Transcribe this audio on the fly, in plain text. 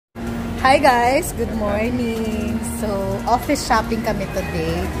Hi guys! Good morning! So, office shopping kami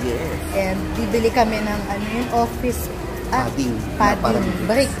today. Yes. And bibili kami ng ano yun, office padding.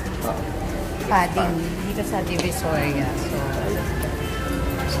 Brick. Padding. Dito sa Divisoria. So,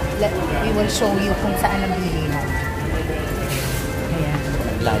 we will show you kung saan ang bilihan. Ayan.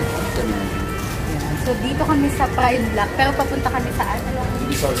 Ayan. So, dito kami sa Prime Block. Pero papunta kami saan?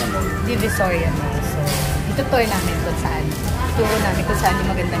 Divisoria Mall. Divisoria Mall. So, dito tour namin kung saan. Turo namin kung saan yung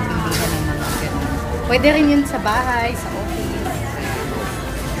magandang bilihan ng mga ganun. Pwede rin yun sa bahay, sa office.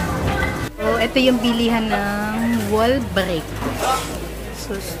 So, ito yung bilihan ng wall brick.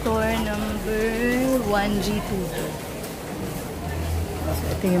 So, store number 1G22. So,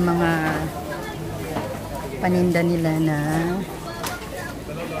 ito yung mga paninda nila na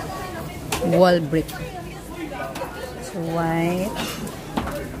wall brick. So, white.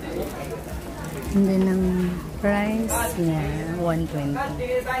 And then, ang price niya, 120.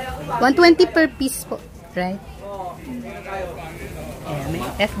 120 per piece po, right? Yeah, may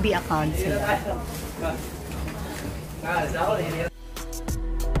FB account sila.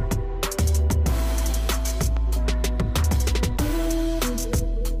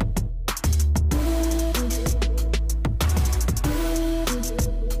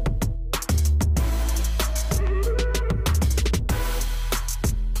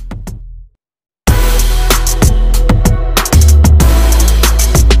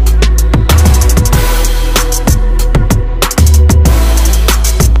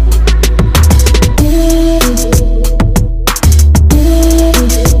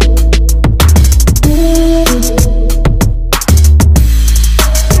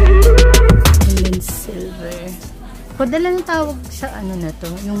 Kodala ng tawag sa ano na to,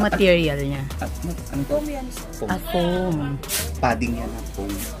 yung material niya. Ano to? Foam. Foam. Padding yan na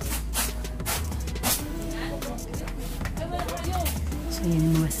foam. So, yun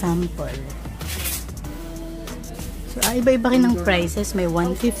yung mga sample. So, iba-iba rin ng prices. May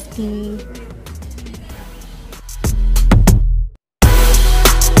 150.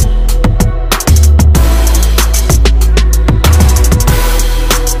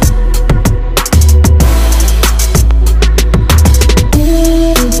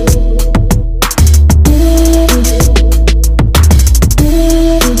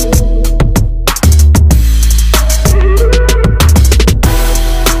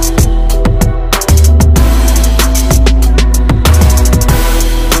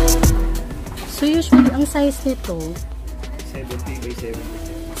 So usually ang size nito 70 by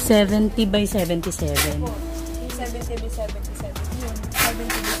 70 77. by 77. 70 by 77 yun. 70 by 77.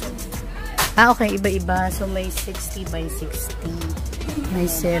 Ah, okay. Iba-iba. So may 60 by 60. May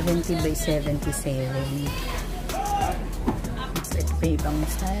 70 by 77. So ito pa ibang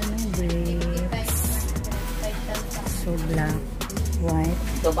style ng bricks. So black, white.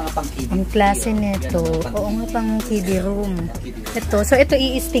 Ito mga pang kiddie. Ang klase nito, oo nga, pang kiddie room. Ito, so ito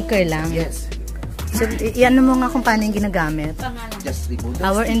i-sticker lang. Yes. So, i-ano mo nga kung paano yung ginagamit. Just remove the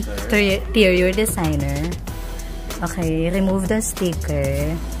Our sticker. interior designer. Okay, remove the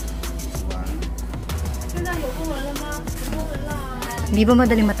sticker. Hindi ba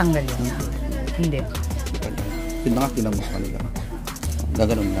madaling matanggal yun? Hindi. Yun na nga, kinamos kanila.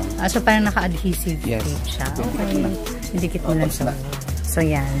 Gaganon lang. So parang naka-adhesive Yes. tape siya. Okay. Didikit mo lang sa wall. So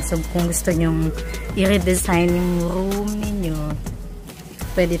yan. So kung gusto nyong i-redesign yung room ninyo,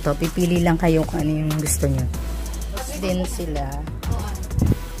 pwede to. Pipili lang kayo kung ano yung gusto nyo. Din sila.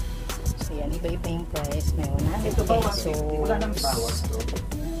 So yan. Iba-iba yung price. May 100 pesos. Wala nang bawas to.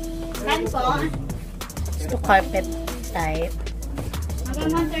 Saan po? Ito carpet type.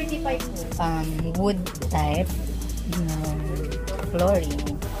 Hanggang 135 po. Wood type.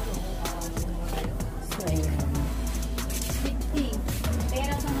 Flooring. So ayan. 50.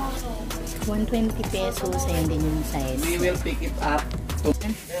 Pero sa mono. 120 pesos. Ayan din yung size. We will pick it up.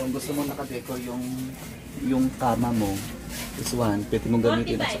 Kung gusto mo nakadecor yung kama mo, this one, pwede mong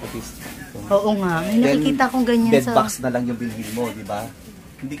gamitin at sa kapis. Oo nga. May nakikita kong ganyan bed sa... box na lang yung bilhin mo, di ba?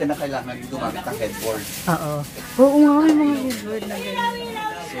 Hindi ka na kailangan gumamit ng headboard. Oo. Oo nga, may mga headboard na ganyan.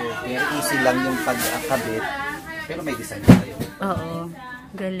 So, very easy lang yung pagkakabit. Pero may design na kayo. Oo.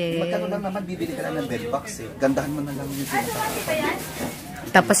 Galing. Magkano lang naman, bibili ka na ng bed box eh. Gandahan mo na lang yung pinakakabit.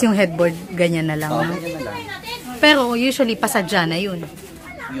 Tapos yung headboard, ganyan na lang. Oo, No? ganyan na lang. Pero usually, pasadya na yun.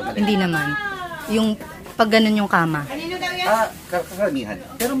 Yung Hindi naman. Yung pag ganun yung kama. Kakaramihan.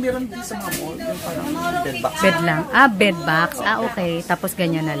 Pero meron din sa mga mall, yung parang bed box. Bed lang. Bed box. Okay. Tapos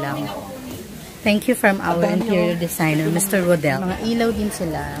ganyan na lang. Thank you from our interior designer, Mr. Rodel. Mga ilaw din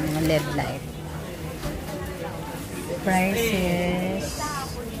sila. Mga LED light. Prices.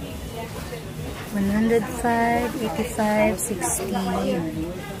 105, 85,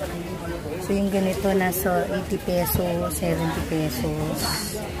 60. So, yung ganito nasa 80 pesos, 70 pesos.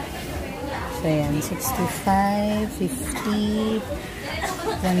 So, ayan, 65, 50,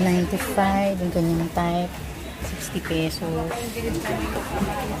 195, yung ganyan type, 60 pesos.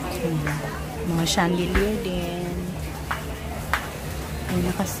 So, mga chandelier din. Ay,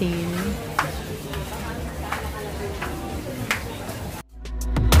 nakasil.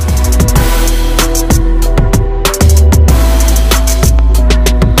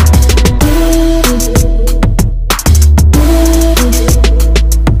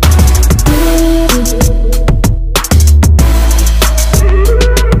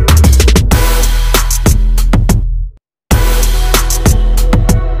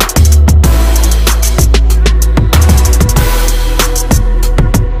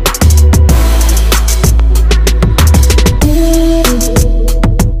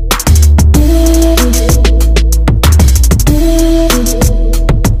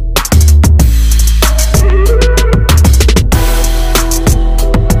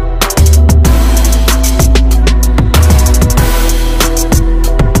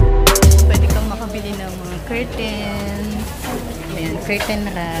 Curtain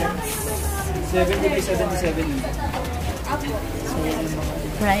rags. 77. So, yung mga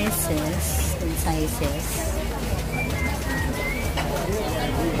prices and sizes.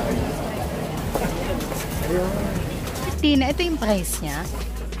 Tina, ito yung price niya.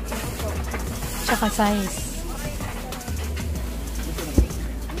 Tsaka size.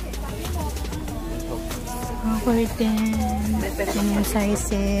 Mga curtain. Yan yung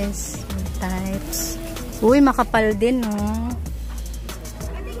sizes. Yung types. Uy, makapal din, no?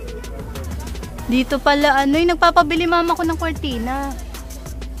 Dito pala, ano yung nagpapabili mama ko ng cortina.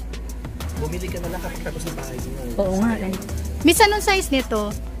 Bumili ka na lang kapag tapos ng bahay mo. Oo nga eh. Miss, anong size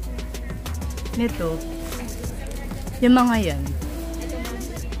nito? Nito. Yung mga yan.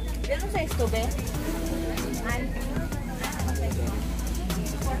 Anong size to, be?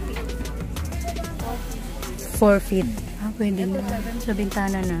 4 feet. Ah, pwede na. Sa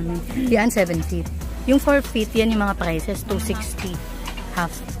bintana namin. Yan, 7 feet. Yung 4 feet, yan yung mga prices. 260.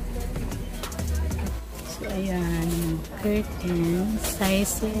 Half. Ayan, curtains,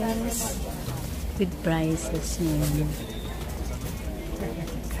 sizes, with prices niya.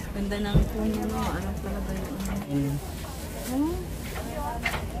 Ganda ng puno, no? Anong talaga yun?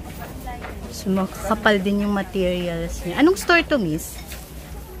 So, makakapal din yung materials niya. Anong store to, miss?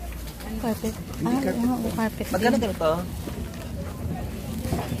 Carpet. Carpet. Magkano to?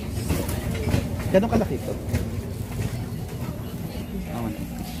 Gano'ng kalaki ito?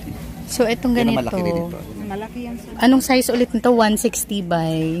 So, itong ganito. Malaki yan. Anong size ulit nito? 160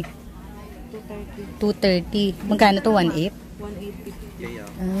 by 230. Magkano to? 1.8?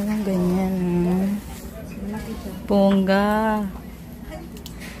 180. Ah, ganyan. Pongga.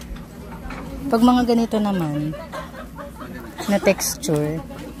 Pag mga ganito naman, na texture.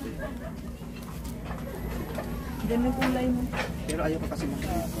 Ganda kulay mo. Pero ayaw ko kasi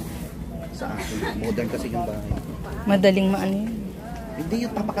sa akin. Modern kasi yung bahay. Madaling maano yun. Hindi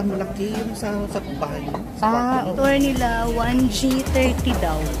yung tapakan mo laki yung sa bahay. Store nila 1G30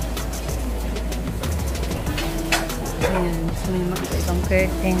 daw. Ayan. So, may mga ibang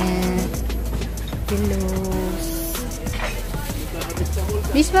curtain, pillows.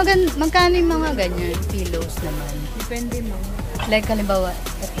 Miss, magkano yung mga ganyan? Pillows naman. Depende mo. Like, halimbawa,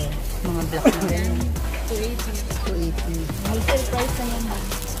 ito, mga black na ganyan. 280. 280. Wholesale price na naman.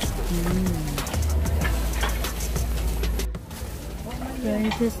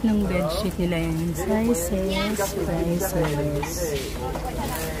 Prices ng bedsheet nila yan. Sizes, prices.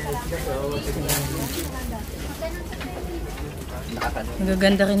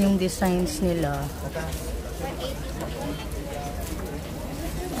 Magaganda rin yung designs nila.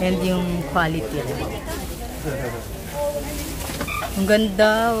 And yung quality rin. Ang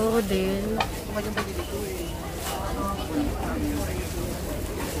ganda, oh, Del.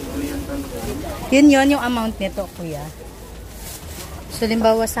 Yun yung amount nito, kuya. So,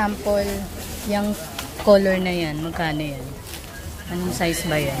 limbawa sample, yung color na yan, magkano yan? Anong size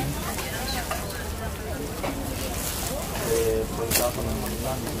ba yan?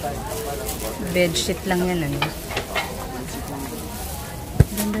 Bedsheet lang yan, ano?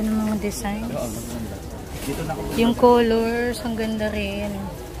 Ganda ng mga designs. Yung colors, ang ganda rin.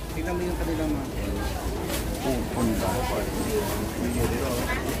 Tingnan mo yung kanilang punda.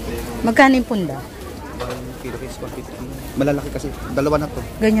 Magkano yung punda? Kilo is 150. Malalaki kasi. Dalawa na to.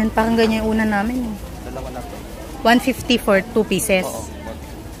 Ganyan, parang ganyan yung una namin. Dalawa na to. 150 for 2 pieces. Oo.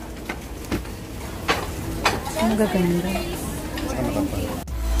 Ang gaganda. Saka nakapal.